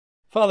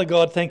Father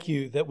God, thank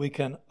you that we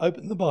can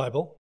open the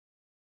Bible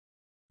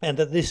and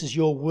that this is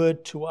your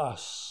word to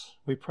us.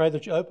 We pray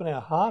that you open our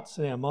hearts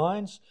and our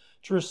minds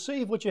to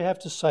receive what you have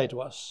to say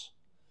to us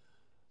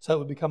so that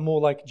we become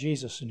more like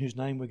Jesus, in whose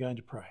name we're going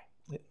to pray.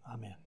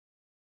 Amen.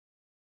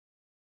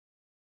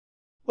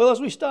 Well, as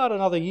we start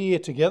another year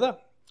together,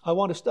 I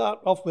want to start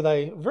off with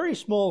a very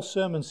small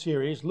sermon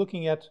series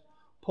looking at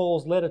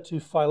Paul's letter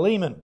to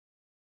Philemon.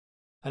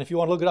 And if you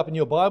want to look it up in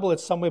your Bible,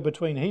 it's somewhere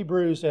between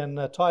Hebrews and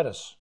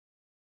Titus.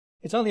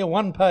 It's only a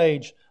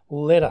one-page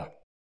letter.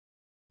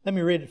 Let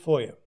me read it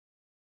for you.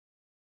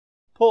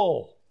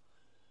 Paul,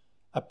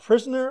 a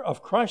prisoner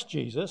of Christ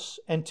Jesus,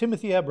 and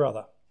Timothy our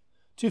brother,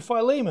 to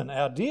Philemon,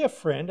 our dear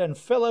friend and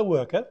fellow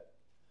worker,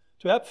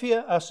 to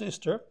Apphia our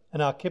sister,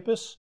 and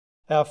Archippus,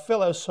 our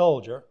fellow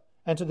soldier,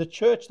 and to the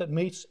church that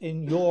meets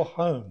in your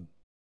home.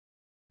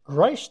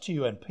 Grace to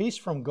you and peace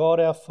from God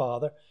our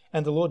Father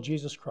and the Lord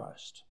Jesus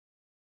Christ.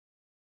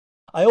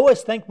 I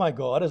always thank my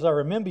God as I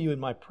remember you in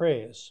my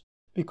prayers,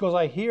 because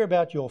I hear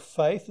about your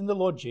faith in the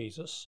Lord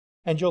Jesus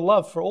and your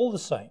love for all the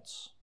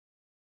saints.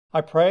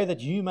 I pray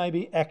that you may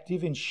be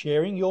active in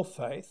sharing your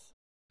faith,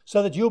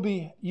 so that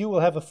you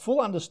will have a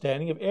full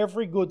understanding of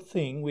every good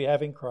thing we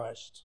have in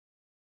Christ.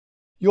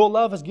 Your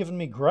love has given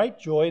me great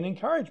joy and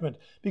encouragement,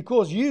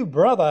 because you,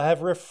 brother,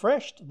 have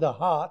refreshed the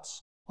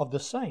hearts of the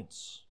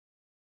saints.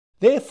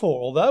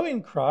 Therefore, although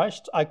in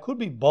Christ I could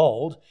be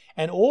bold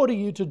and order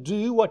you to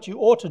do what you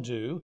ought to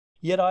do,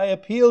 yet I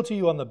appeal to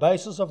you on the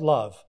basis of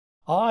love.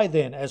 I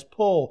then, as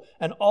Paul,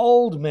 an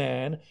old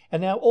man,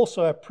 and now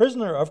also a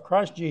prisoner of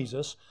Christ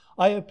Jesus,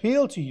 I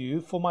appeal to you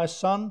for my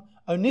son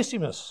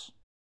Onesimus,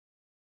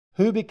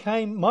 who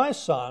became my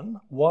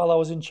son while I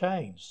was in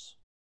chains.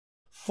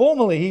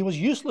 Formerly he was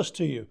useless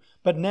to you,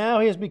 but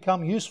now he has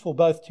become useful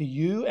both to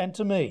you and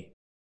to me.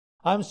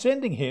 I am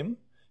sending him,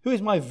 who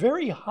is my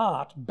very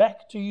heart,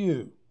 back to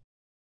you.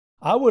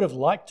 I would have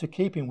liked to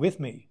keep him with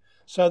me,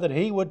 so that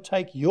he would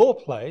take your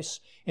place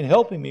in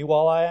helping me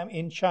while I am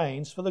in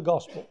chains for the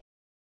gospel.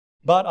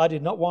 But I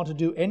did not want to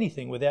do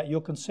anything without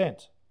your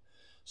consent,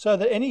 so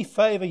that any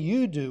favour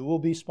you do will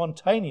be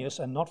spontaneous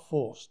and not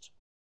forced.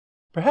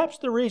 Perhaps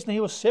the reason he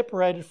was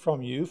separated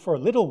from you for a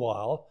little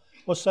while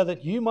was so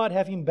that you might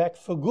have him back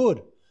for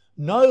good,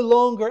 no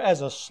longer as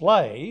a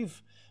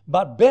slave,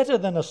 but better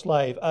than a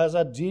slave, as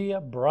a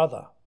dear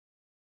brother.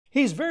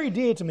 He is very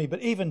dear to me,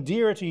 but even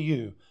dearer to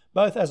you,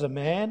 both as a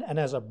man and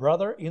as a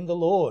brother in the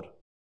Lord.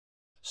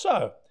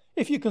 So,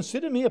 if you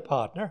consider me a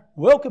partner,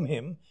 welcome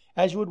him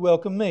as you would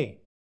welcome me.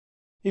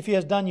 If he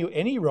has done you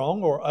any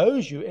wrong or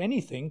owes you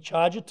anything,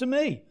 charge it to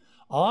me.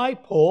 I,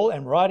 Paul,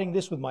 am writing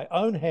this with my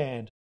own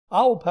hand.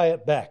 I will pay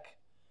it back.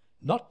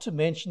 Not to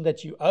mention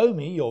that you owe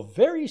me your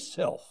very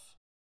self.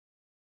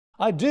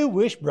 I do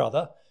wish,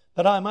 brother,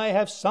 that I may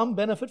have some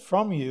benefit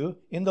from you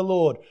in the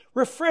Lord.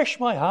 Refresh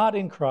my heart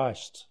in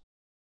Christ.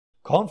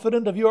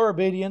 Confident of your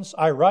obedience,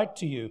 I write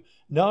to you,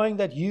 knowing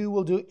that you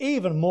will do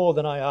even more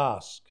than I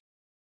ask.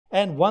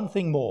 And one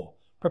thing more,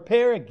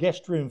 prepare a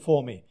guest room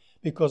for me,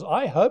 because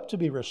I hope to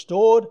be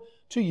restored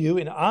to you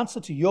in answer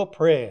to your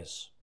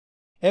prayers.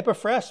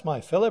 Epaphras,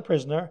 my fellow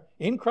prisoner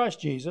in Christ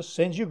Jesus,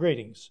 sends you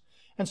greetings,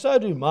 and so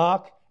do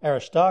Mark,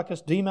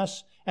 Aristarchus,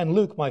 Demas, and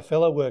Luke, my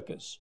fellow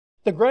workers.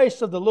 The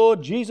grace of the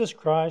Lord Jesus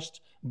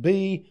Christ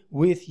be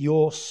with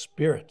your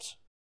spirit.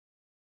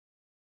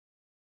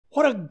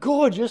 What a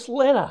gorgeous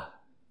letter!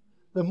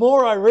 The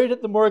more I read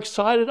it, the more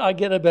excited I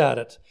get about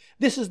it.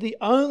 This is the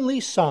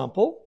only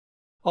sample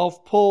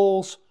of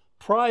Paul's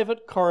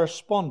private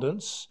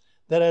correspondence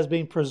that has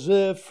been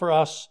preserved for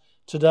us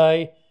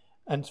today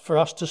and for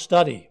us to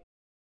study.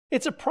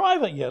 It's a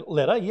private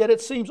letter, yet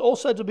it seems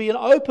also to be an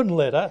open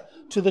letter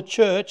to the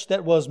church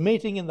that was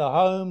meeting in the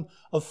home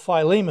of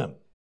Philemon.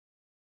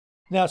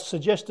 Now, it's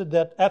suggested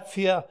that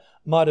Apphia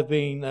might have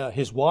been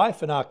his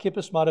wife and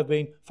Archippus might have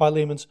been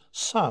Philemon's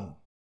son.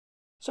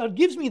 So it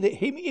gives me the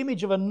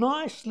image of a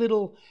nice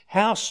little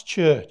house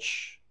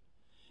church.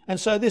 And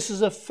so this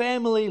is a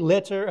family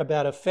letter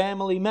about a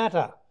family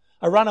matter,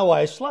 a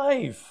runaway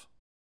slave.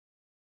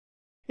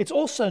 It's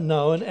also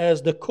known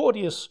as the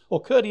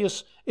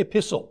courteous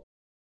epistle.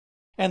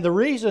 And the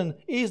reason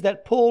is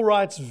that Paul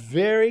writes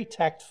very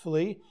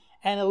tactfully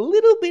and a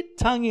little bit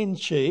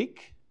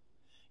tongue-in-cheek,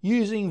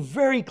 using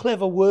very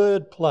clever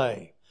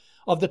wordplay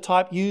of the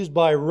type used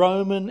by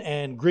Roman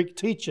and Greek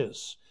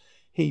teachers.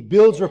 He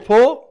builds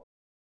rapport,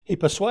 he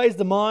persuades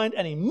the mind,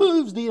 and he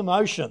moves the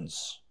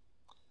emotions.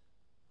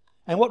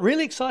 And what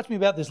really excites me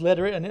about this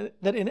letter, and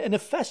that in a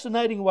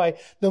fascinating way,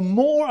 the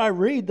more I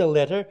read the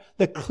letter,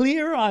 the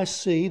clearer I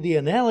see the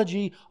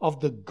analogy of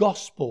the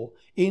gospel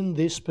in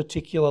this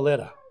particular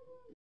letter.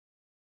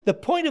 The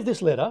point of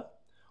this letter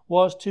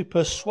was to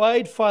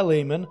persuade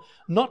Philemon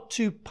not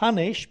to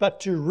punish, but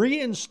to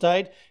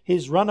reinstate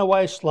his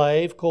runaway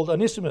slave called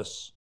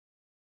Onesimus.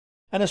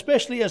 And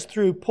especially as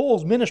through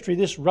Paul's ministry,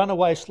 this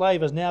runaway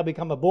slave has now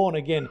become a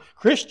born-again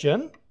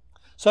Christian,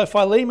 so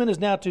Philemon is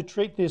now to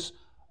treat this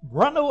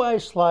runaway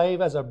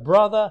slave as a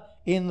brother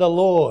in the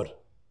Lord.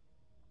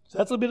 So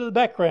that's a bit of the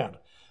background.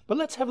 But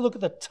let's have a look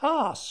at the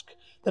task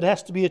that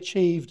has to be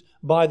achieved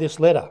by this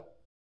letter.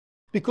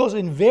 Because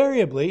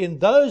invariably in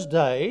those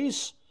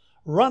days,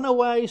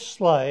 runaway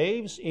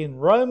slaves in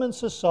Roman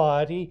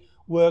society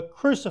were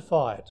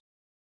crucified.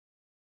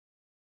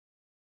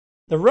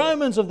 The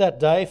Romans of that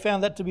day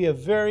found that to be a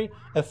very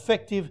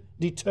effective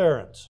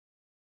deterrent.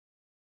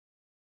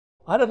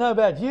 I don't know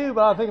about you,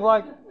 but I think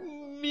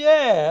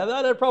yeah,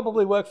 that'd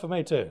probably work for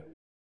me too.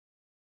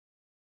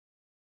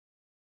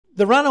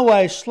 The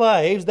runaway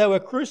slaves, they were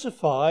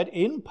crucified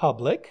in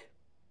public.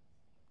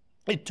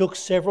 It took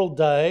several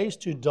days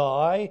to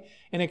die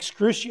in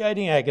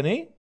excruciating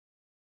agony.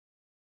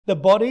 The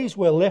bodies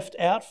were left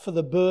out for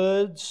the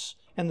birds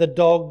and the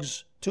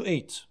dogs to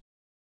eat.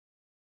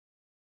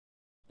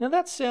 Now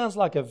that sounds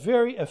like a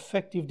very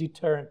effective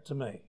deterrent to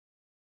me.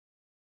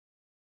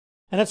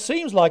 And it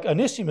seems like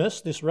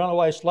Onesimus, this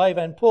runaway slave,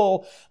 and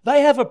Paul,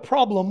 they have a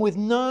problem with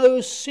no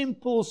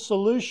simple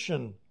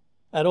solution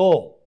at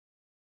all.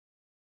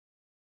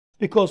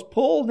 Because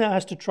Paul now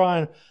has to try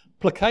and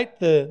placate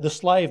the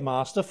slave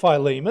master,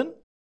 Philemon,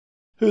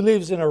 who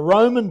lives in a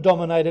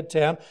Roman-dominated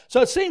town.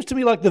 So it seems to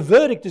me like the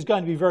verdict is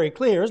going to be very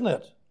clear, isn't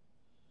it?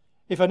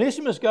 If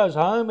Onesimus goes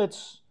home,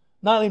 it's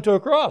nail him to a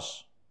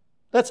cross.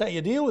 That's how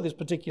you deal with this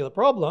particular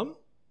problem.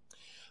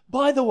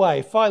 By the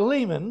way,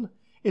 Philemon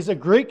is a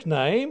Greek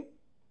name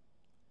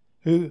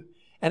and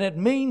it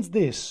means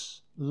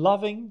this: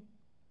 loving,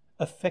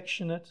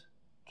 affectionate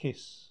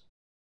kiss.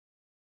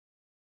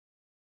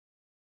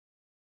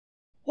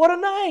 What a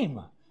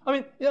name! I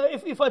mean,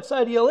 if I'd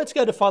say to you, let's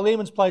go to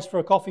Philemon's place for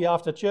a coffee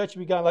after church,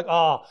 you'd be going like,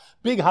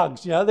 big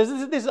hugs. We're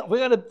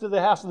going to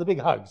the house of the big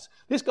hugs.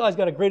 This guy's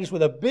going to greet us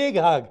with a big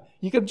hug.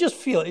 You can just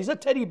feel it. He's a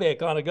teddy bear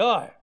kind of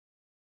guy.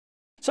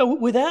 So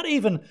without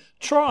even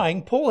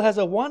trying, Paul has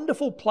a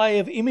wonderful play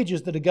of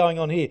images that are going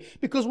on here.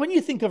 Because when you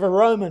think of a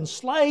Roman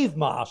slave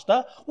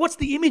master, what's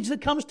the image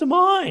that comes to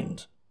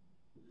mind?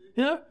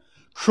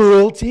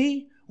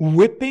 Cruelty,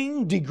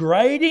 whipping,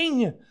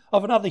 degrading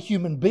of another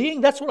human being.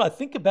 That's what I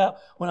think about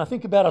when I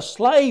think about a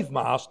slave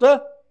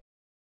master.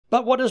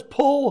 But what does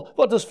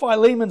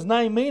Philemon's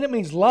name mean? It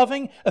means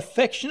loving,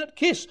 affectionate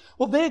kiss.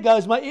 Well, there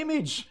goes my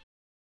image.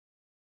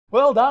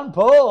 Well done,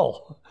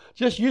 Paul.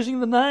 Just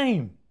using the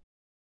name.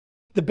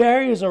 The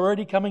barriers are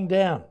already coming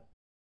down.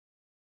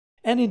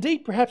 And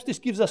indeed, perhaps this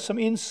gives us some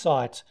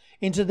insight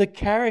into the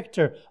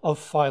character of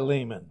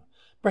Philemon.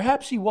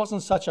 Perhaps he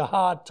wasn't such a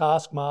hard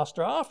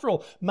taskmaster. After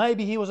all,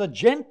 maybe he was a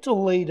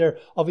gentle leader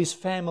of his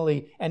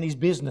family and his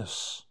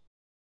business.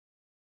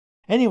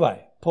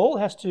 Anyway, Paul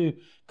has to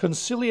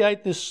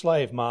conciliate this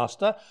slave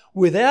master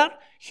without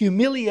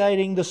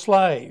humiliating the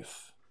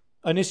slave,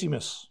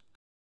 Onesimus.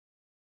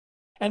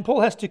 And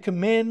Paul has to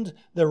commend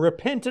the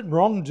repentant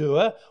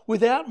wrongdoer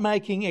without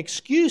making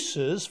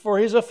excuses for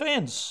his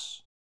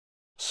offence.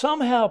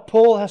 Somehow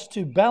Paul has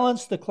to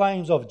balance the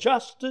claims of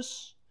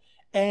justice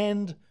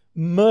and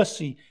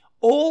mercy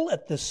all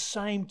at the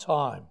same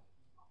time.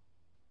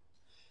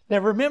 Now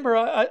remember,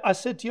 I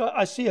said to you,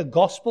 I see a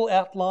gospel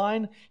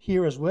outline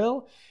here as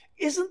well.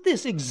 Isn't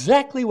this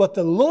exactly what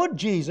the Lord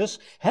Jesus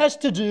has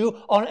to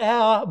do on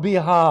our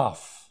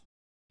behalf?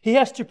 He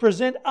has to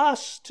present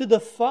us to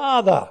the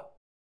Father,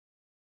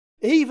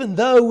 even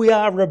though we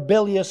are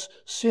rebellious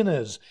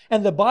sinners.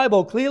 And the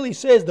Bible clearly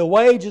says the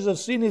wages of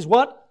sin is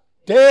what?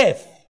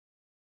 Death.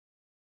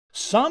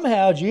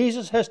 Somehow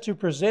Jesus has to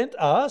present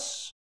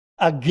us,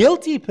 a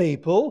guilty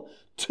people,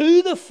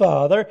 to the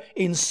Father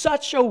in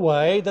such a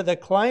way that the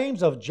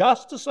claims of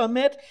justice are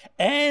met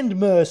and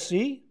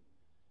mercy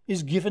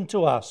is given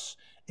to us,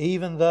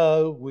 even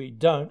though we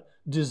don't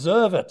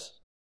deserve it.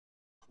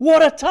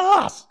 What a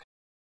task!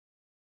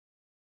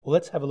 Well,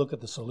 let's have a look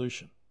at the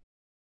solution.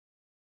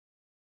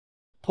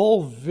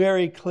 Paul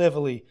very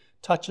cleverly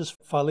touches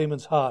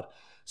Philemon's heart.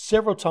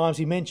 Several times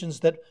he mentions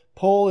that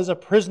Paul is a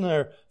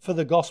prisoner for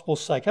the gospel's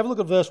sake. Have a look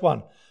at verse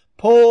 1.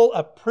 Paul,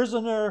 a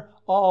prisoner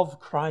of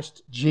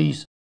Christ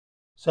Jesus.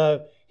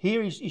 So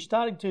here he's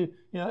starting to,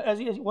 as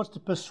he wants to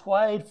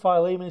persuade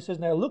Philemon, he says,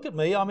 now look at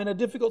me, I'm in a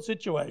difficult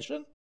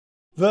situation.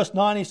 Verse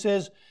 9 he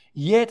says,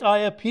 yet I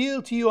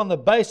appeal to you on the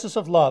basis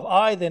of love.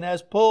 I then,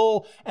 as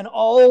Paul, an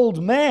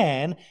old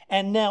man,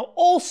 and now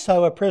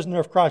also a prisoner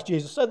of Christ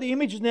Jesus. So the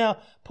image is now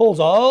Paul's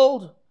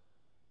old.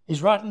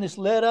 He's writing this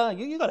letter.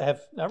 You've got to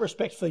have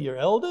respect for your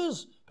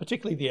elders,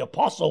 particularly the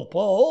Apostle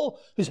Paul,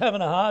 who's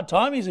having a hard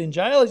time. He's in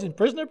jail. He's in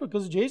prison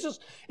because of Jesus.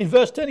 In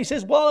verse 10 he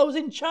says, while I was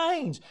in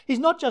chains. He's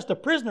not just a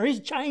prisoner. He's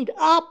chained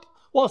up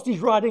whilst he's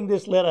writing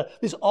this letter,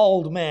 this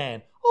old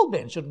man. Old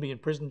men shouldn't be in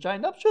prison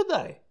chained up, should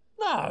they?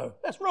 No,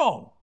 that's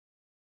wrong.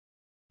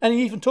 And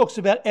he even talks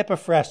about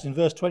Epaphras in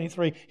verse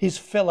 23, his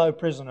fellow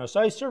prisoner.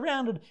 So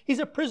he's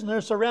a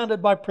prisoner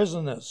surrounded by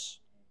prisoners.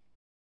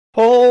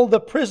 Paul, the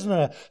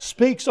prisoner,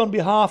 speaks on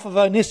behalf of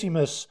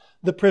Onesimus,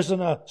 the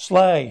prisoner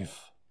slave.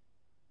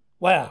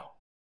 Wow.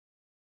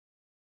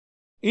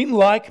 In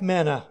like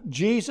manner,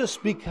 Jesus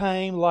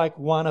became like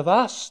one of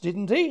us,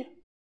 didn't he?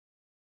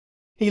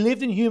 He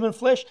lived in human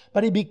flesh,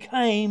 but he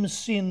became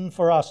sin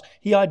for us.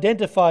 He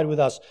identified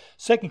with us.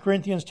 2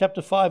 Corinthians chapter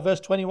 5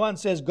 verse 21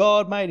 says,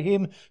 God made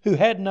him who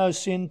had no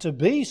sin to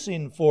be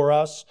sin for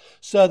us,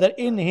 so that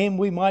in him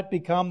we might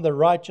become the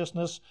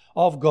righteousness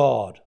of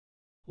God.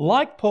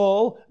 Like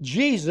Paul,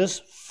 Jesus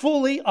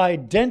fully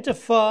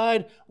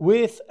identified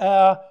with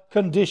our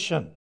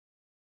condition.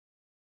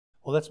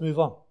 Well, let's move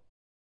on.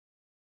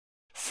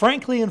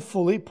 Frankly and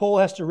fully, Paul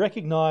has to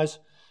recognize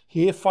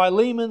here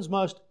Philemon's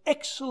most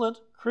excellent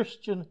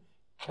Christian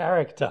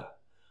character.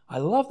 I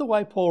love the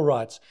way Paul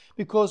writes,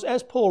 because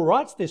as Paul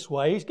writes this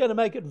way, he's going to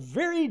make it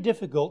very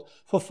difficult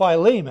for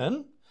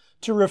Philemon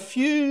to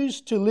refuse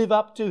to live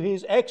up to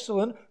his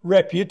excellent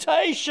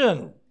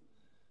reputation.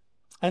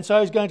 And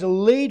so he's going to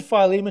lead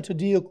Philemon to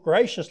deal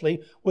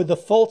graciously with the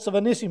faults of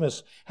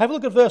Onesimus. Have a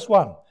look at verse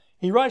 1.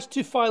 He writes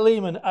to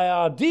Philemon,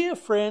 our dear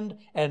friend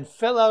and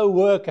fellow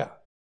worker.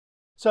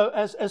 So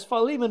as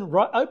Philemon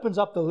opens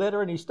up the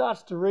letter and he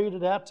starts to read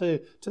it out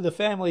to the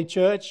family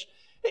church,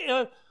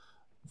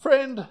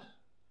 friend,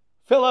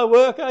 fellow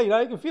worker, you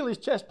can feel his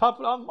chest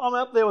pumping. I'm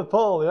up there with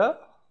Paul,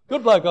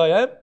 Good bloke I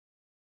am.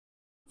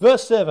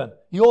 Verse 7,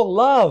 your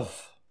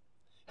love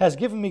has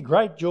given me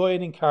great joy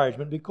and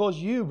encouragement because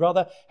you,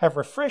 brother, have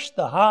refreshed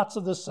the hearts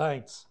of the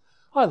saints.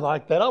 I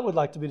like that. I would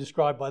like to be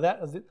described by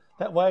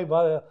that way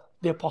by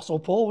the Apostle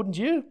Paul, wouldn't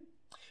you?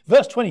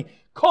 Verse 20,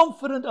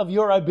 confident of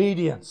your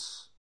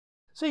obedience.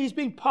 See, he's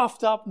been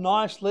puffed up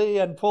nicely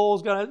and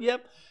Paul's going,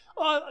 yep,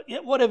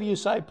 whatever you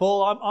say,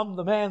 Paul, I'm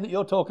the man that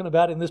you're talking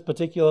about in this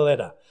particular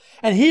letter.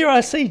 And here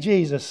I see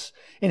Jesus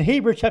in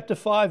Hebrews chapter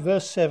 5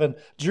 verse 7.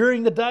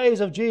 During the days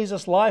of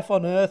Jesus' life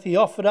on earth, he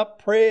offered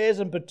up prayers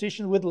and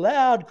petitions with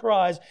loud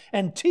cries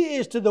and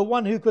tears to the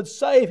one who could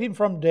save him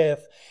from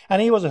death.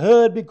 And he was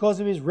heard because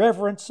of his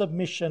reverent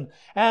submission.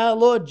 Our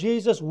Lord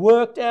Jesus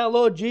worked, our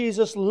Lord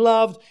Jesus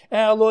loved,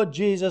 our Lord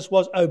Jesus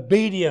was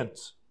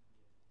obedient.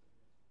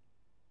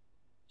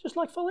 Just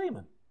like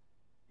Philemon.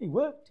 He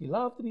worked, he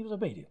loved, and he was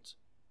obedient.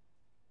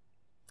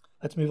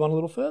 Let's move on a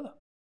little further.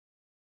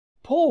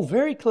 Paul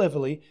very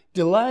cleverly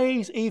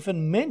delays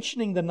even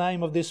mentioning the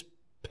name of this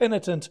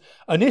penitent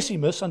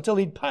Onesimus until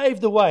he'd paved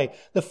the way.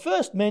 The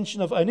first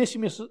mention of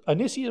Onesimus, or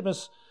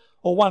Onesimus,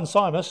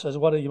 as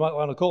what you might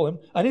want to call him,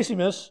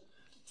 Onesimus,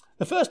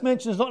 the first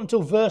mention is not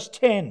until verse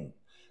 10.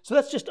 So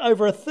that's just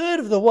over a third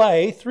of the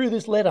way through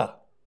this letter.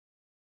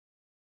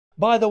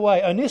 By the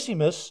way,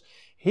 Onesimus,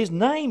 his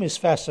name is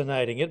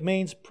fascinating. It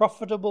means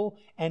profitable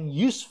and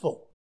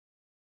useful.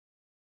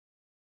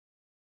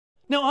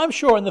 Now, I'm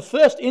sure in the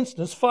first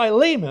instance,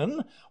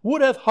 Philemon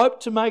would have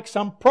hoped to make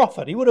some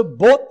profit. He would have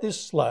bought this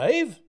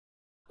slave.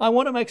 I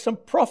want to make some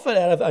profit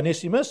out of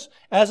Onesimus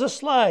as a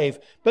slave.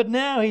 But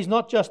now he's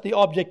not just the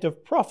object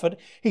of profit.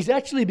 He's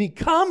actually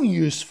become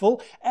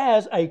useful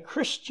as a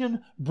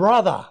Christian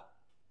brother.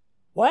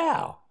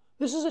 Wow,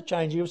 this is a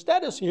changing of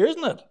status here,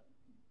 isn't it?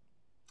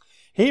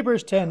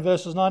 Hebrews 10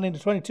 verses 19 to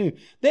 22.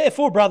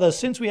 Therefore, brothers,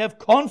 since we have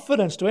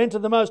confidence to enter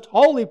the most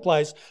holy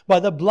place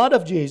by the blood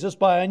of Jesus,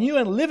 by a new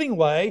and living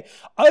way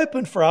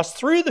opened for us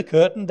through the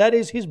curtain, that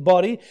is his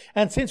body,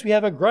 and since we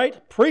have a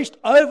great priest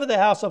over the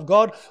house of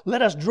God,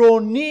 let us draw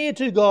near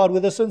to God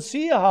with a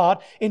sincere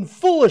heart in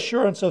full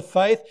assurance of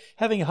faith,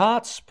 having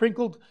hearts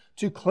sprinkled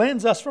to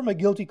cleanse us from a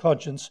guilty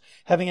conscience,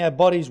 having our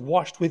bodies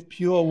washed with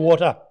pure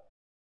water.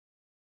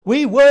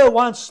 We were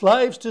once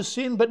slaves to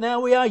sin, but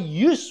now we are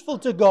useful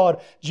to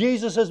God.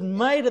 Jesus has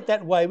made it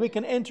that way. We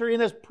can enter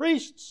in as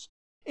priests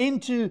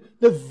into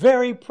the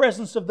very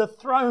presence of the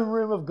throne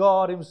room of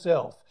God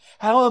himself.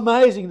 How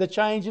amazing the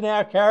change in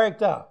our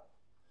character.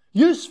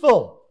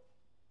 Useful,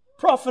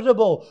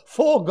 profitable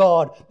for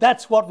God.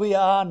 That's what we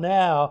are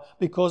now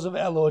because of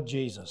our Lord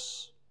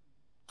Jesus.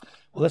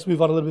 Well, let's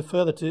move on a little bit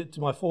further to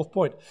my fourth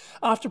point.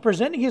 After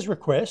presenting his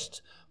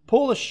request,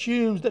 Paul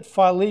assumes that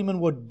Philemon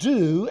would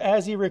do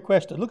as he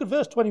requested. Look at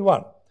verse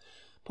 21.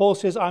 Paul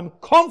says, I'm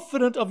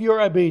confident of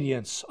your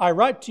obedience. I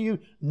write to you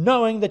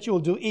knowing that you will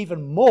do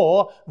even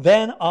more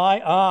than I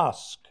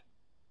ask.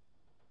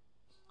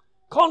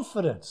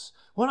 Confidence.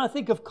 When I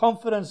think of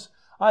confidence,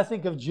 I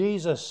think of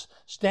Jesus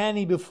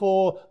standing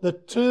before the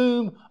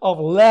tomb of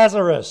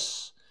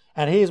Lazarus.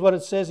 And here's what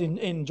it says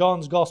in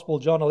John's Gospel,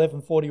 John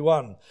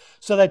 11:41.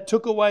 So they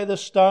took away the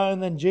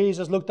stone. Then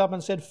Jesus looked up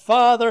and said,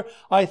 Father,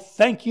 I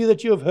thank you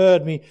that you have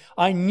heard me.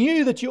 I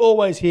knew that you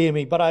always hear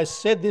me, but I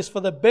said this for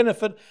the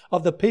benefit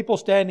of the people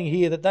standing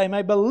here, that they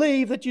may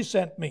believe that you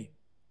sent me.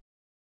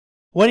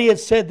 When he had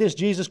said this,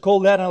 Jesus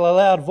called out in a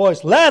loud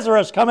voice,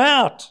 Lazarus, come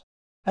out!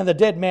 And the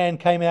dead man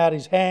came out,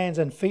 his hands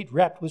and feet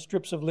wrapped with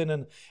strips of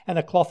linen and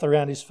a cloth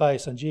around his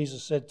face. And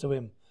Jesus said to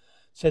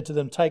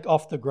them, take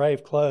off the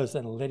grave clothes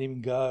and let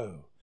him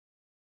go.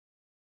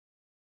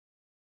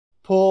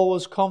 Paul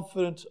was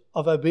confident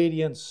of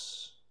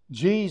obedience.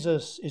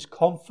 Jesus is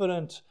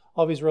confident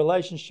of his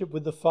relationship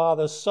with the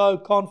Father, so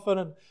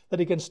confident that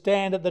he can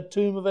stand at the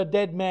tomb of a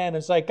dead man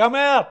and say, come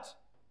out.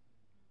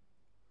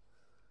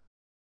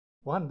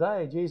 One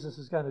day Jesus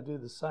is going to do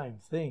the same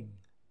thing,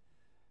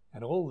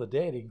 and all the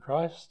dead in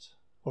Christ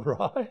will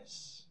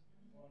rise.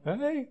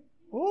 Hey?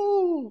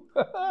 Ooh!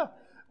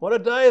 What a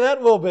day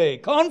that will be.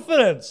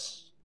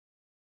 Confidence.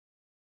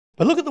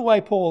 But look at the way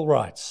Paul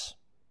writes.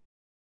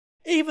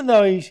 Even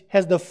though he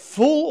has the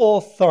full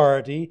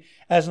authority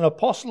as an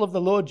apostle of the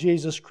Lord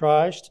Jesus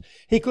Christ,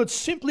 he could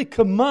simply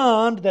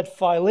command that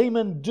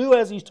Philemon do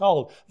as he's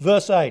told.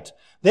 Verse 8,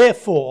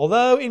 therefore,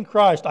 although in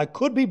Christ I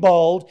could be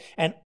bold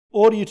and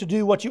order you to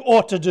do what you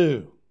ought to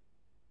do.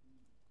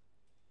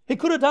 He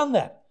could have done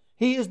that.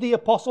 He is the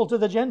apostle to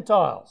the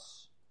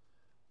Gentiles.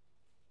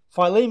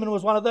 Philemon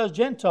was one of those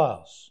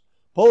Gentiles.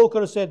 Paul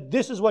could have said,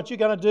 this is what you're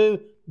going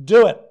to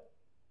do it.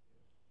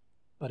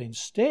 But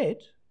instead,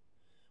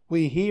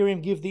 we hear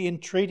him give the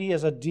entreaty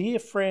as a dear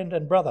friend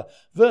and brother.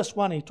 Verse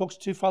 1, he talks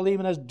to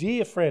Philemon as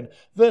dear friend.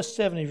 Verse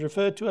 7, he's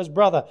referred to as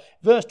brother.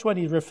 Verse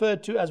 20, he's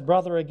referred to as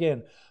brother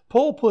again.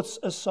 Paul puts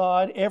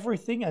aside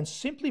everything and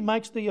simply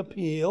makes the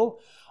appeal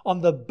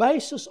on the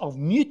basis of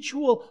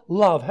mutual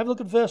love. Have a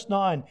look at verse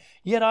 9.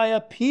 Yet I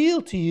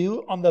appeal to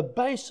you on the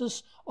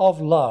basis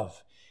of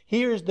love.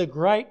 Here is the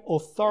great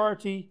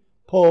authority,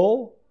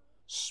 Paul,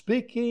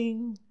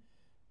 speaking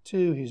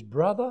to his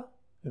brother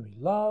whom he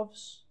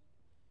loves.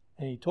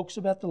 And he talks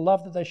about the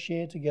love that they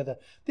share together.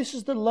 This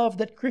is the love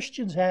that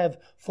Christians have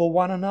for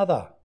one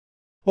another.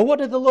 Well, what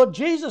did the Lord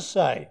Jesus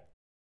say?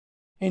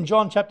 In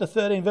John chapter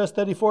 13, verse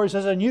 34, he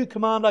says, a new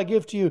command I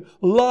give to you,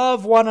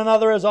 love one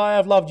another as I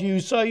have loved you,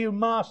 so you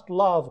must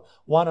love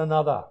one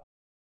another.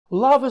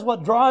 Love is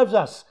what drives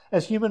us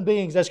as human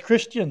beings, as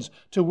Christians,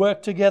 to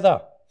work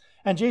together.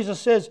 And Jesus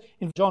says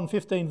in John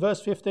 15,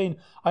 verse 15,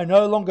 I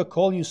no longer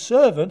call you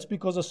servants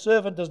because a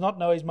servant does not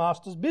know his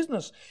master's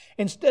business.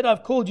 Instead,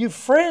 I've called you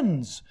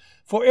friends,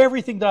 for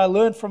everything that I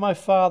learned from my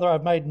Father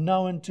I've made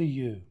known to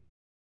you.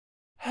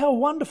 How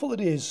wonderful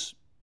it is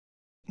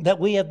that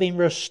we have been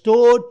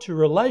restored to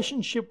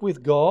relationship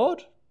with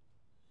God,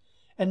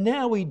 and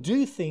now we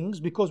do things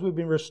because we've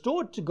been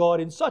restored to God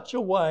in such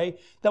a way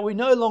that we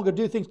no longer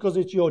do things because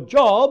it's your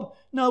job.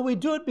 No, we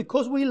do it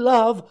because we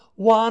love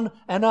one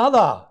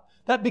another.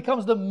 That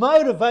becomes the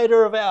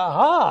motivator of our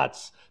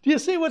hearts. Do you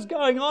see what's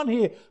going on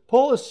here?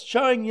 Paul is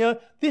showing you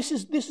this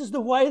is the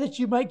way that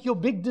you make your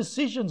big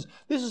decisions.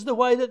 This is the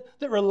way that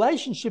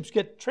relationships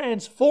get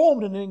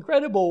transformed in an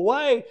incredible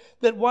way,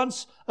 that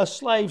once a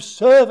slave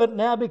servant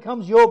now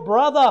becomes your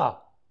brother.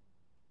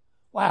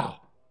 Wow.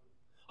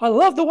 I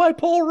love the way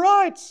Paul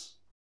writes.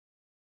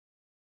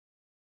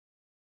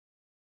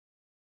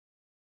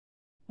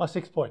 My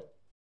sixth point.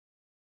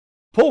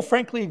 Paul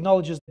frankly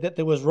acknowledges that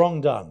there was wrong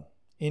done.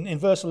 In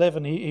verse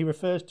 11, he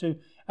refers to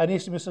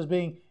Onesimus as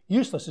being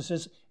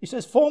useless. He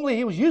says, formerly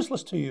he was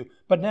useless to you,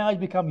 but now he's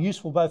become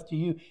useful both to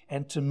you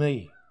and to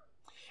me.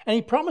 And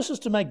he promises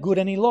to make good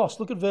any loss.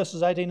 Look at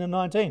verses 18 and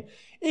 19.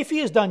 If he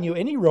has done you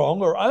any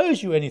wrong or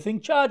owes you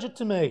anything, charge it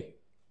to me.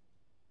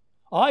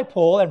 I,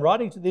 Paul, am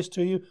writing this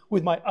to you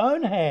with my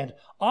own hand.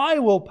 I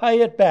will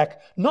pay it back,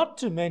 not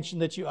to mention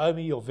that you owe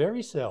me your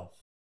very self.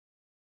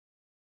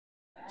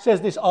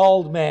 Says this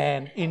old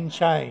man in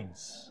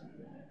chains.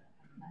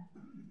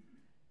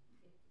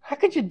 How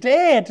could you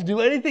dare to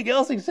do anything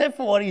else except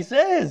for what he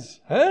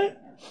says? Huh?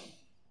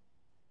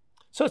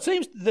 So it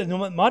seems that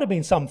there might have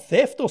been some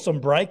theft or some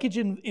breakage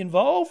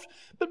involved,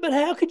 but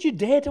how could you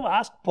dare to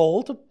ask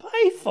Paul to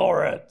pay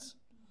for it?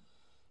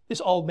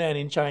 This old man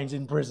in chains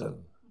in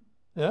prison.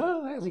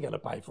 How's he going to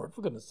pay for it,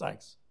 for goodness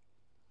sakes?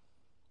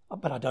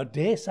 But I don't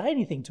dare say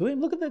anything to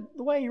him. Look at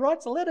the way he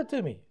writes a letter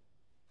to me. Can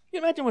you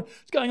imagine what's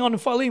going on in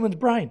Philemon's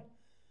brain?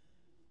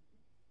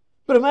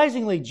 But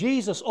amazingly,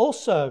 Jesus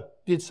also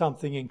did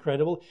something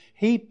incredible.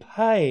 He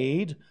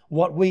paid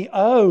what we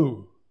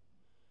owe.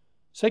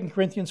 2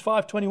 Corinthians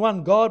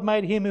 5:21, God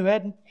made him who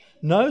had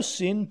no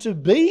sin to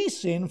be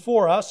sin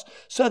for us,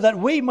 so that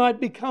we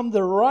might become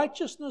the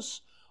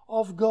righteousness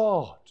of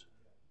God.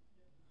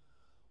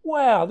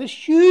 Wow,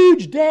 this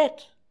huge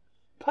debt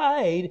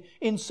paid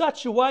in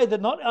such a way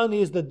that not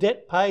only is the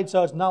debt paid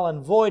so it's null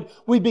and void,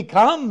 we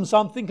become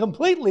something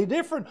completely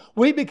different.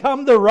 We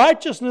become the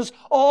righteousness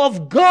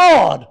of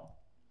God.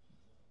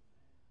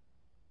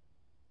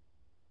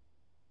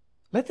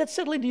 Let that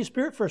settle into your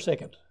spirit for a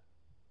second.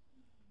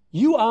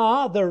 You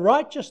are the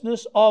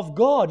righteousness of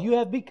God. You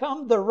have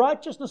become the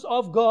righteousness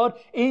of God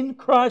in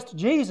Christ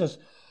Jesus.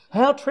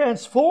 How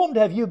transformed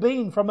have you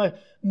been from a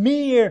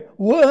mere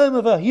worm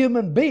of a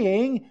human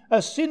being,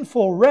 a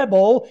sinful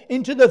rebel,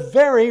 into the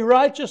very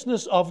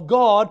righteousness of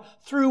God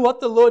through what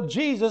the Lord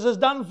Jesus has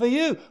done for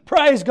you.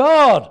 Praise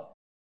God.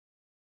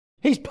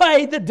 He's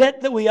paid the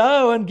debt that we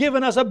owe and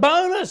given us a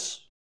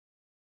bonus.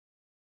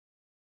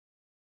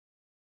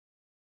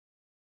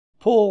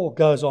 Paul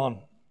goes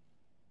on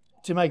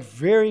to make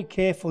very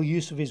careful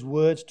use of his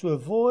words to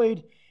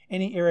avoid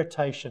any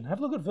irritation. Have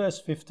a look at verse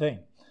 15.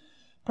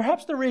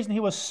 Perhaps the reason he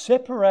was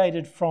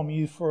separated from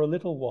you for a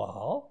little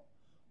while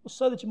was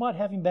so that you might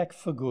have him back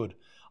for good.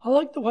 I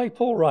like the way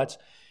Paul writes.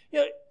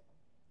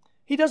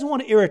 He doesn't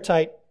want to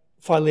irritate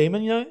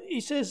Philemon.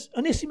 He says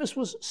Onesimus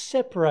was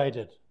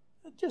separated.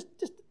 It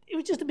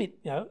was just a bit,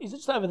 he's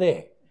just over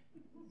there.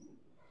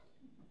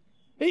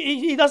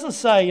 He doesn't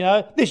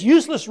say, this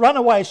useless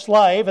runaway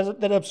slave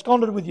that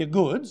absconded with your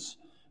goods.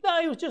 No,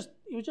 he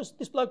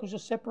this bloke was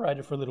just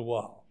separated for a little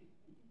while.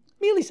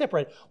 Merely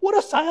separated. What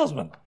a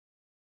salesman.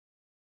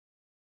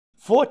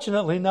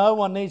 Fortunately, no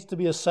one needs to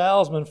be a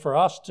salesman for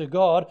us to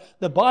God.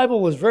 The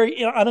Bible was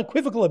very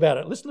unequivocal about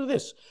it. Listen to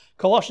this.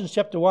 Colossians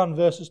chapter 1,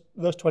 verse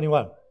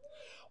 21.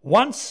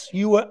 Once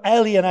you were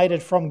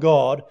alienated from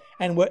God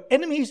and were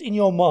enemies in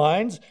your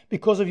minds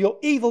because of your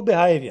evil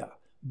behavior.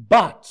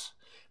 But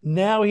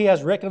now he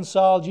has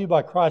reconciled you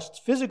by Christ's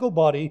physical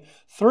body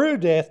through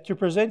death to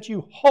present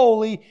you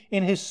holy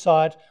in his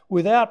sight,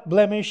 without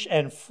blemish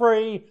and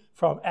free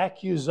from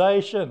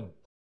accusation.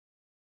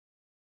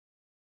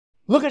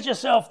 Look at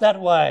yourself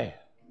that way.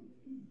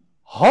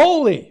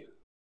 Holy.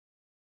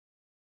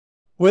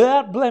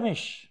 Without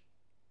blemish.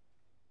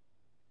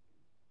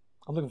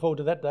 I'm looking forward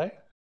to that day.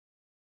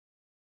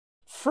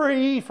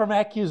 Free from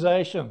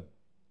accusation.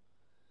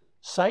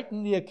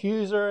 Satan, the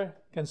accuser,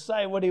 can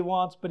say what he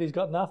wants, but he's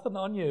got nothing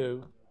on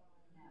you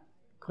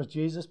because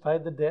Jesus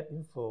paid the debt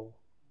in full.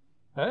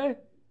 Hey?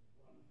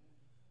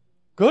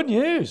 Good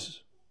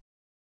news.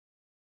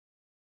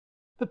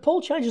 But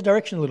Paul changes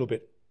direction a little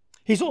bit.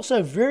 He's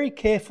also very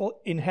careful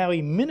in how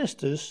he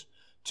ministers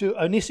to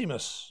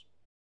Onesimus.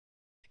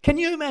 Can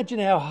you imagine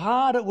how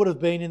hard it would have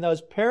been in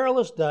those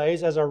perilous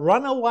days as a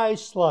runaway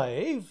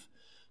slave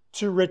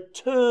to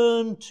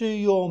return to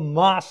your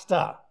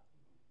master?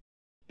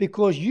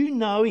 Because you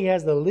know he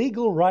has the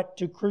legal right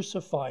to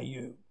crucify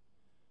you.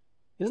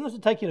 He doesn't have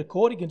to take you to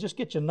court, he can just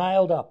get you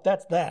nailed up.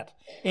 That's that.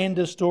 End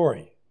of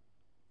story.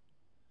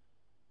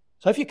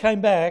 So if you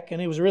came back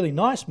and he was a really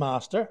nice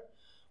master,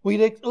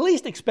 we'd at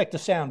least expect a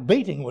sound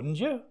beating, wouldn't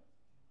you?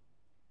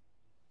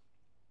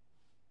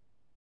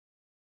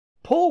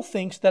 Paul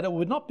thinks that it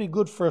would not be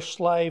good for a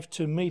slave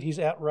to meet his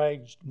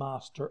outraged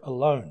master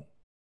alone.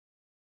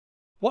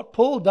 What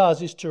Paul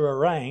does is to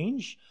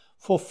arrange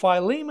for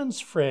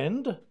Philemon's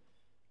friend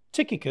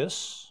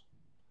Tychicus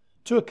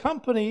to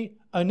accompany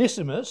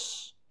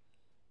Onesimus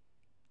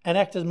and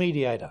act as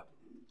mediator.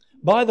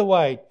 By the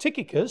way,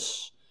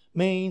 Tychicus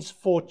means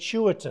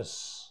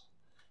fortuitous.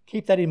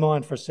 Keep that in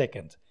mind for a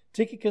second.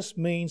 Tychicus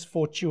means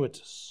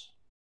fortuitous.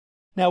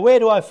 Now, where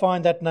do I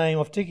find that name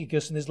of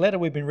Tychicus in this letter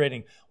we've been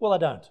reading? Well, I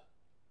don't.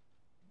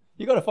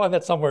 You've got to find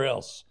that somewhere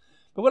else.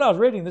 But when I was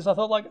reading this, I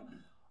thought,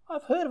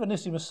 I've heard of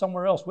Onesimus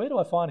somewhere else. Where do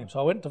I find him? So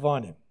I went to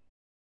find him.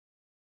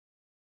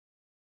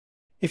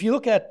 If you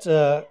look at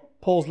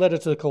Paul's letter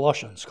to the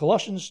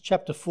Colossians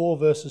chapter 4,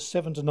 verses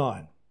 7 to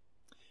 9,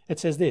 it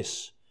says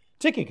this: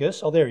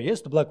 Tychicus, there he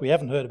is, the bloke we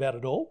haven't heard about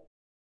at all,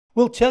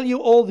 will tell you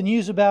all the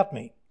news about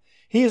me.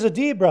 He is a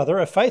dear brother,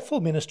 a faithful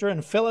minister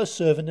and fellow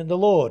servant in the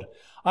Lord.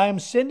 I am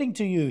sending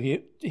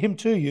him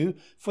to you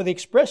for the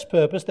express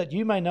purpose that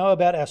you may know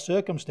about our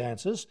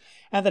circumstances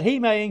and that he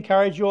may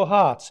encourage your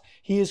hearts.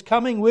 He is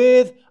coming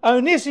with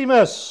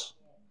Onesimus,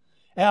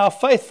 our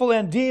faithful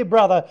and dear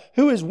brother,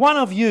 who is one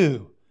of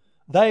you.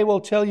 They will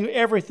tell you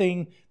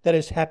everything that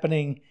is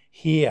happening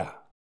here.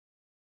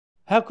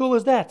 How cool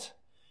is that?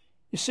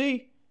 You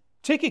see,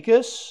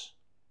 Tychicus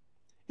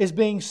is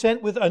being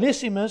sent with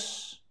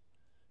Onesimus,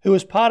 who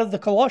is part of the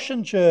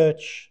Colossian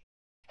church.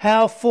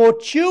 How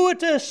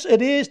fortuitous it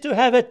is to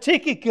have a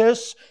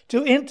Tychicus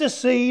to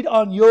intercede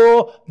on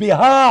your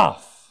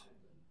behalf.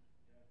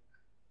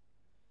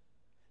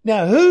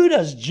 Now, who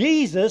does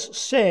Jesus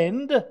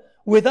send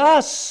with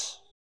us?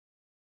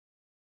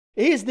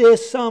 Is there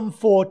some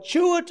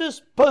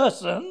fortuitous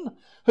person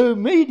who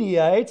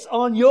mediates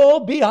on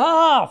your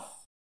behalf?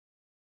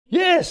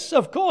 Yes,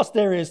 of course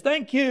there is.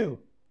 Thank you.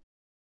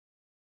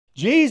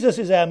 Jesus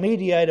is our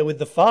mediator with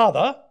the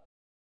Father.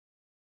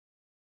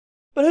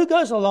 But who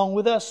goes along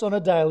with us on a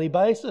daily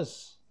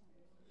basis?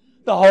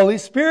 The Holy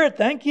Spirit,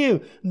 thank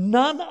you.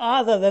 None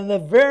other than the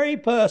very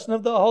person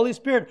of the Holy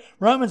Spirit.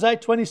 Romans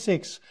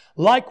 8:26.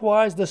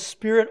 Likewise, the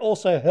Spirit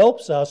also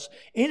helps us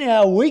in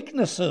our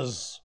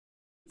weaknesses.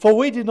 For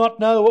we do not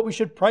know what we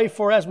should pray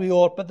for as we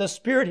ought, but the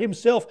Spirit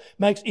himself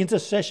makes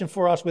intercession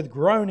for us with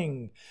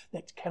groaning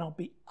that cannot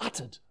be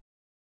uttered.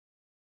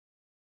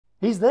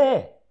 He's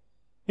there.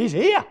 He's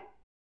here.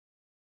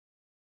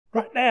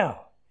 Right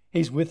now,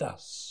 he's with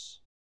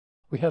us.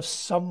 We have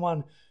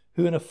someone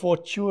who, in a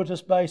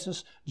fortuitous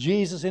basis,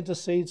 Jesus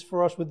intercedes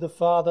for us with the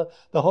Father.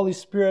 The Holy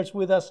Spirit's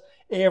with us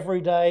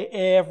every day,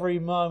 every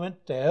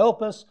moment to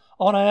help us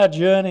on our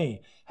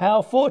journey.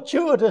 How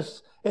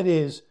fortuitous it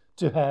is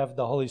to have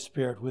the Holy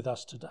Spirit with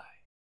us today.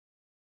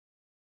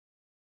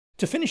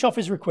 To finish off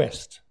his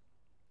request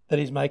that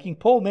he's making,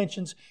 Paul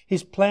mentions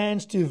his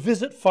plans to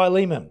visit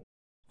Philemon.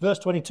 Verse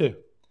 22.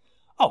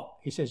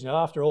 He says,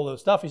 after all the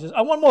stuff, he says,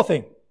 one more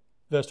thing.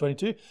 Verse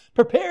 22,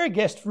 prepare a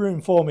guest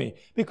room for me,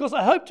 because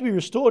I hope to be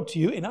restored to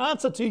you in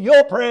answer to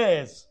your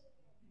prayers.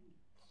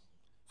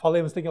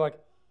 Philemon's thinking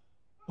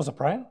was I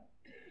praying?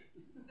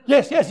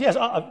 Yes.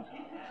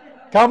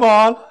 Come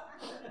on.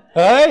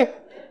 Hey?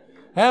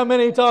 How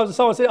many times has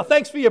someone said,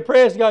 thanks for your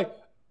prayers? And you go,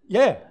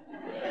 yeah.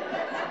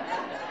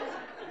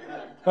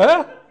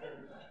 Huh?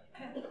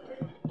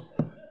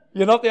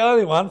 You're not the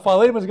only one.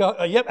 Philemon's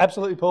going, yep,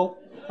 absolutely, Paul.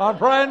 I'm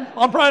praying.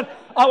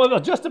 I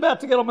was just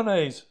about to get on my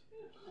knees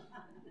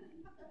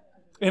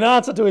in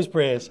answer to his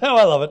prayers. How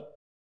I love it.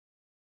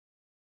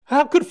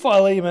 How could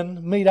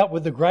Philemon meet up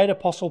with the great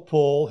Apostle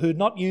Paul, who had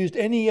not used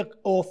any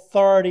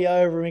authority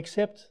over him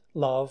except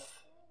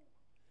love?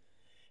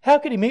 How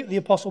could he meet the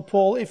Apostle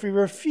Paul if he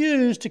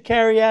refused to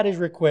carry out his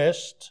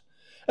request,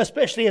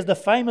 especially as the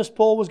famous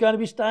Paul was going to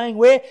be staying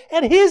where?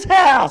 At his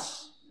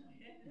house.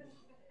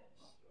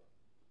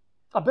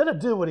 I better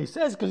do what he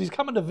says because he's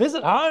coming to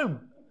visit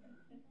home.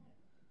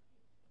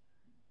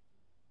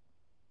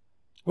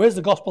 Where's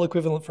the gospel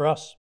equivalent for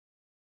us?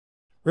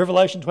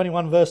 Revelation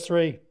 21 verse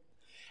 3.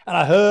 And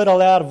I heard a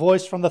loud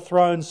voice from the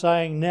throne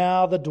saying,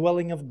 now the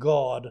dwelling of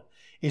God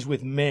is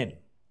with men,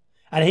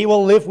 and he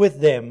will live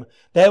with them.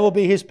 They will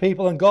be his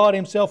people, and God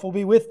himself will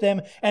be with them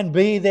and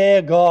be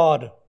their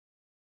God.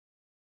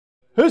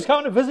 Who's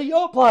coming to visit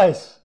your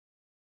place?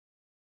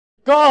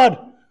 God.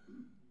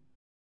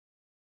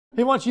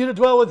 He wants you to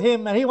dwell with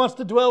him, and he wants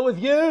to dwell with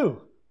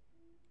you.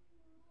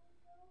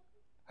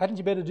 Hadn't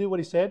you better do what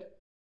he said?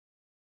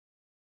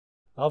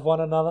 Love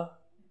one another,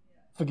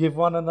 forgive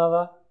one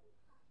another,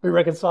 be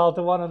reconciled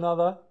to one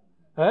another.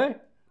 Hey?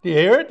 Do you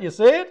hear it? Do you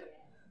see it?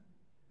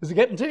 Is it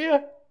getting to you?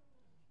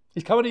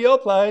 He's coming to your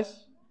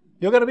place.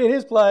 You're going to be in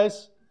his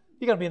place.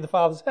 You're going to be in the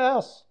Father's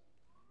house.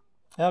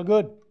 How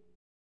good.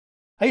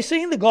 Are you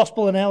seeing the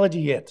gospel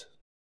analogy yet?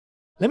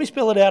 Let me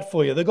spell it out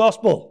for you. The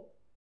gospel.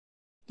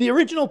 The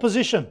original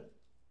position.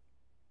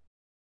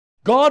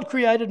 God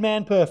created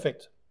man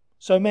perfect.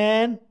 So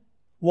man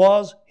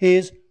was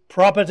his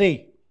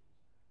property.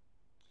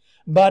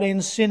 But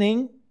in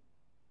sinning,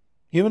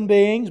 human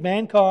beings,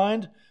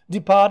 mankind,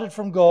 departed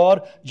from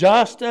God,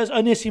 just as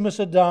Onesimus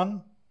had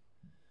done.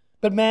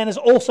 But man has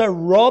also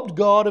robbed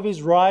God of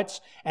his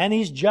rights and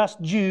his just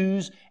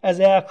dues as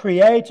our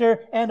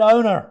creator and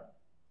owner.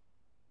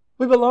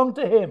 We belong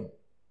to him,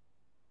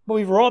 but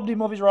we've robbed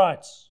him of his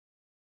rights.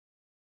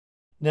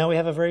 Now we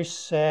have a very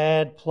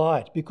sad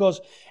plight,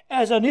 because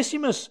as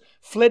Onesimus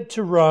fled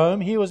to Rome,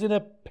 he was in a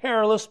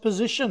perilous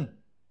position.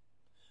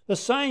 The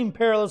same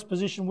perilous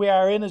position we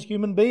are in as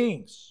human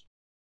beings.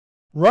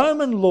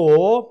 Roman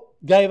law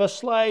gave a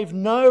slave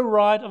no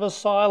right of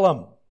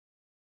asylum.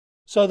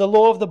 So the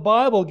law of the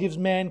Bible gives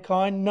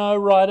mankind no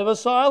right of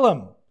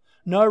asylum,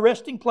 no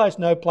resting place,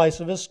 no place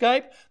of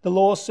escape. The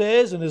law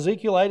says in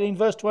Ezekiel 18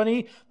 verse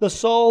 20, the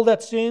soul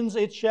that sins,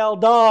 it shall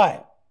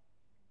die.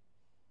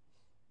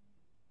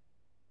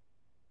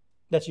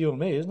 That's you and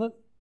me, isn't it?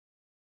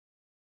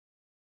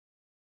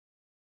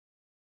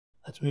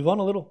 Let's move on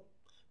a little.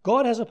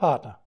 God has a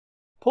partner.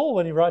 Paul,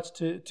 when he writes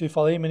to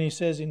Philemon, he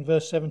says in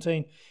verse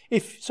 17,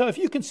 if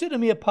you consider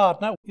me a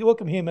partner, you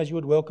welcome him as you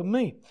would welcome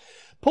me.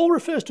 Paul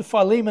refers to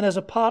Philemon as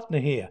a partner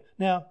here.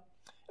 Now,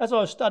 as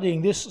I was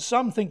studying this,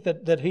 some think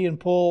that he and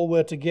Paul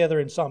were together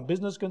in some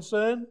business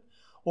concern,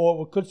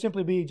 or it could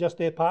simply be just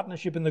their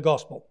partnership in the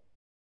gospel.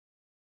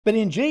 But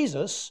in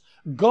Jesus,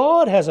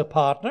 God has a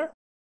partner,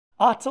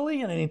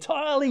 utterly and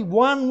entirely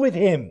one with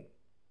him.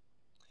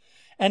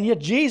 And yet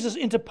Jesus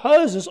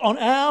interposes on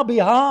our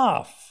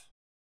behalf.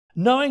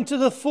 Knowing to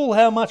the full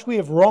how much we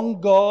have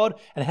wronged God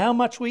and how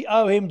much we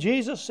owe him,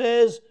 Jesus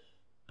says,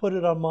 put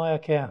it on my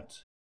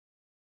account.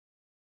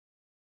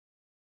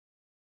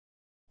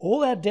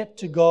 All our debt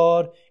to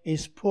God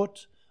is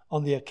put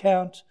on the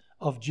account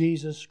of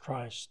Jesus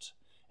Christ,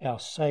 our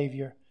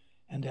Saviour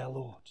and our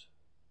Lord.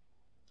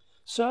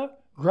 So,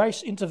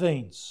 grace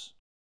intervenes.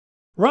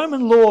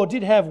 Roman law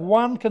did have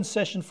one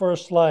concession for a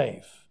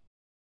slave.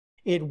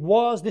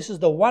 This is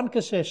the one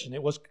concession.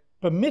 It was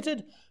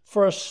permitted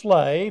for a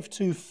slave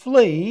to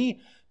flee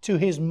to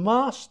his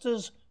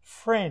master's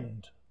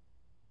friend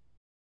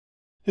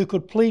who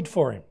could plead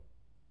for him.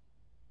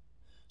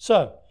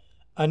 So,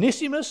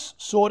 Onesimus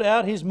sought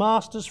out his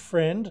master's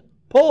friend,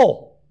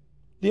 Paul,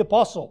 the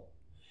apostle.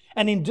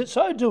 And in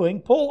so doing,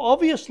 Paul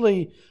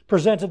obviously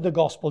presented the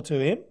gospel to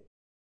him.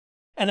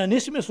 And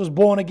Onesimus was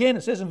born again.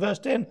 It says in verse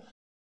 10,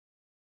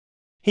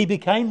 he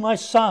became my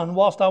son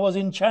whilst I was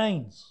in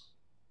chains.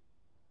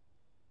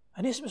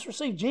 Onesimus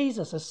received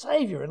Jesus as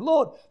Saviour and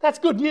Lord. That's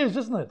good news,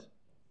 isn't it?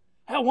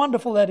 How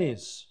wonderful that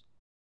is.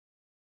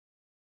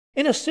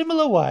 In a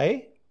similar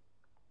way,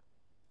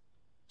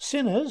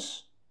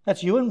 sinners,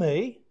 that's you and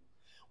me,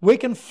 we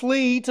can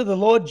flee to the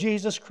Lord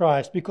Jesus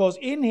Christ because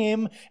in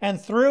him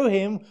and through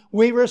him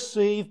we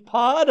receive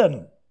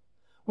pardon.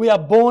 We are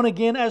born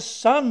again as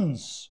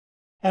sons,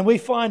 and we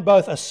find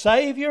both a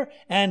Saviour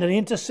and an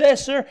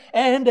intercessor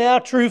and our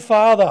true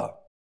Father.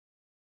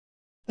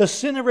 The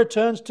sinner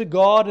returns to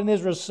God and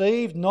is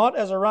received not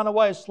as a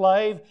runaway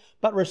slave,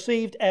 but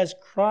received as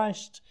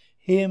Christ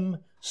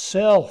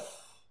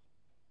himself.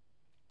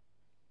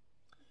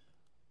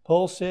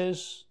 Paul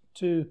says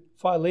to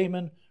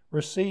Philemon,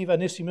 receive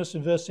Onesimus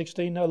in verse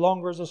 16, no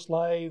longer as a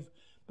slave,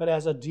 but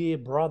as a dear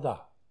brother.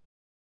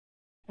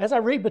 As I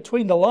read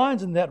between the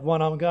lines in that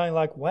one, I'm going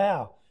like,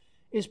 wow,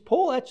 is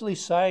Paul actually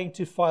saying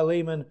to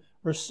Philemon,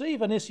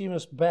 receive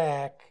Onesimus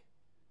back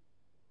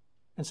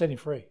and set him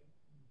free?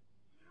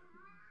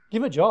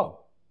 Give him a job.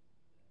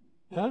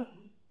 Huh?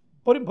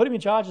 Put him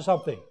in charge of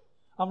something.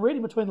 I'm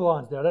reading between the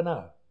lines there, I don't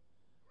know.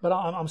 But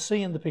I'm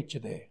seeing the picture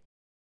there.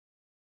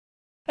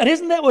 And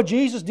isn't that what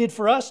Jesus did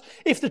for us?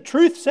 If the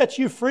truth sets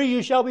you free,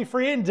 you shall be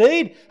free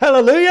indeed.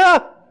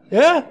 Hallelujah.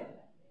 Yeah.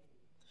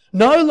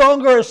 No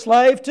longer a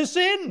slave to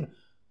sin.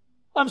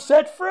 I'm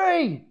set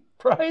free.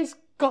 Praise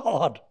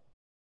God.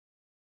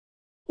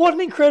 What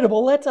an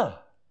incredible letter.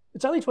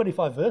 It's only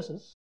 25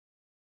 verses.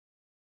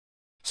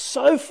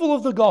 So full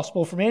of the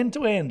gospel from end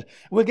to end.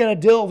 We're going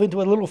to delve into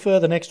it a little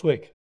further next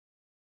week.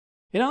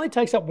 It only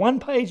takes up one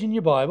page in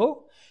your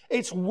Bible.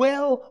 It's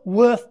well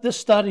worth the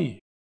study.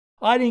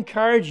 I'd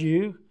encourage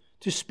you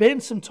to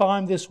spend some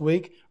time this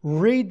week,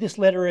 read this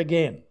letter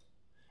again,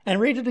 and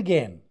read it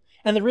again,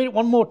 and then read it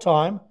one more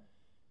time.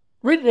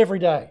 Read it every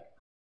day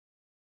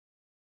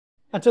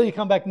until you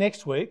come back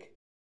next week.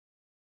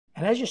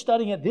 And as you're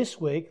studying it this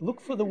week,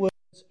 look for the words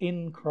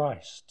in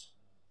Christ.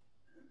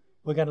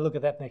 We're going to look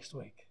at that next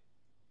week.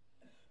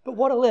 But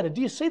what a letter.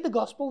 Do you see the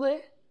gospel there?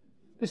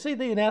 Do you see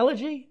the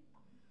analogy?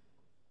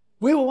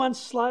 We were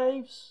once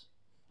slaves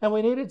and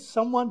we needed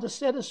someone to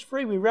set us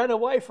free. We ran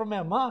away from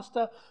our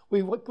master.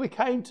 We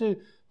came to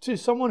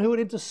someone who would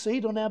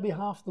intercede on our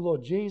behalf, the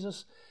Lord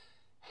Jesus.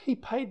 He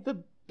paid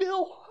the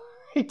bill.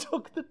 He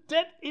took the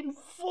debt in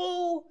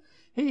full.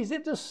 He's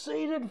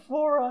interceded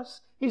for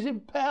us. He's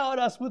empowered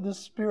us with the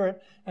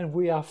Spirit, and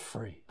we are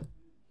free.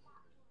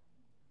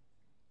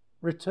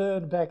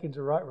 Returned back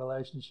into right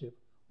relationship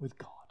with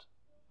God.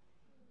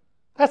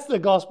 That's the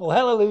gospel.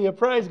 Hallelujah.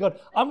 Praise God.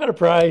 I'm going to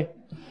pray.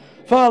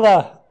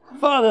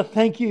 Father,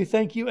 thank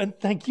you, and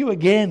thank you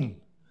again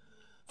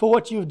for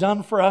what you've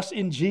done for us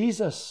in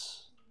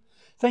Jesus.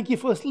 Thank you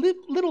for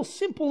little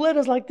simple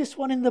letters like this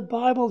one in the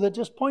Bible that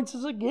just points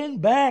us again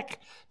back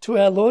to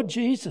our Lord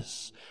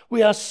Jesus.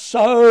 We are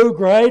so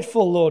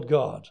grateful, Lord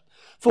God,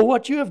 for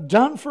what you have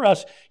done for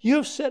us. You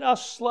have set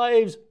us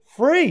slaves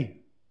free.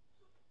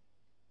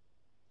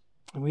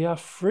 And we are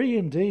free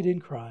indeed in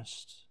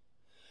Christ.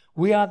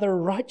 We are the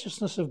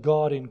righteousness of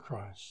God in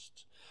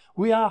Christ.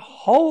 We are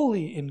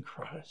holy in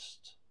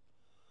Christ.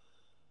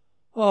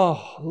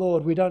 Oh,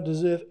 Lord, we don't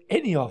deserve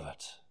any of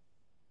it.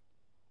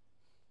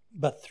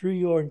 But through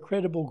your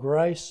incredible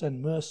grace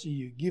and mercy,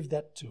 you give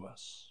that to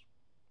us.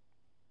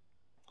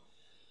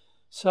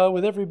 So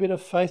with every bit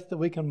of faith that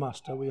we can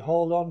muster, we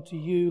hold on to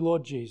you,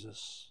 Lord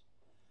Jesus,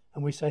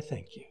 and we say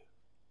thank you.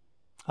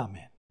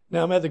 Amen.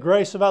 Now may the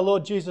grace of our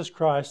Lord Jesus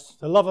Christ,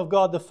 the love of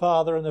God the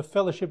Father, and the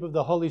fellowship of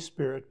the Holy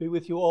Spirit be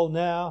with you all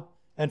now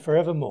and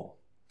forevermore.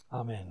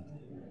 Amen.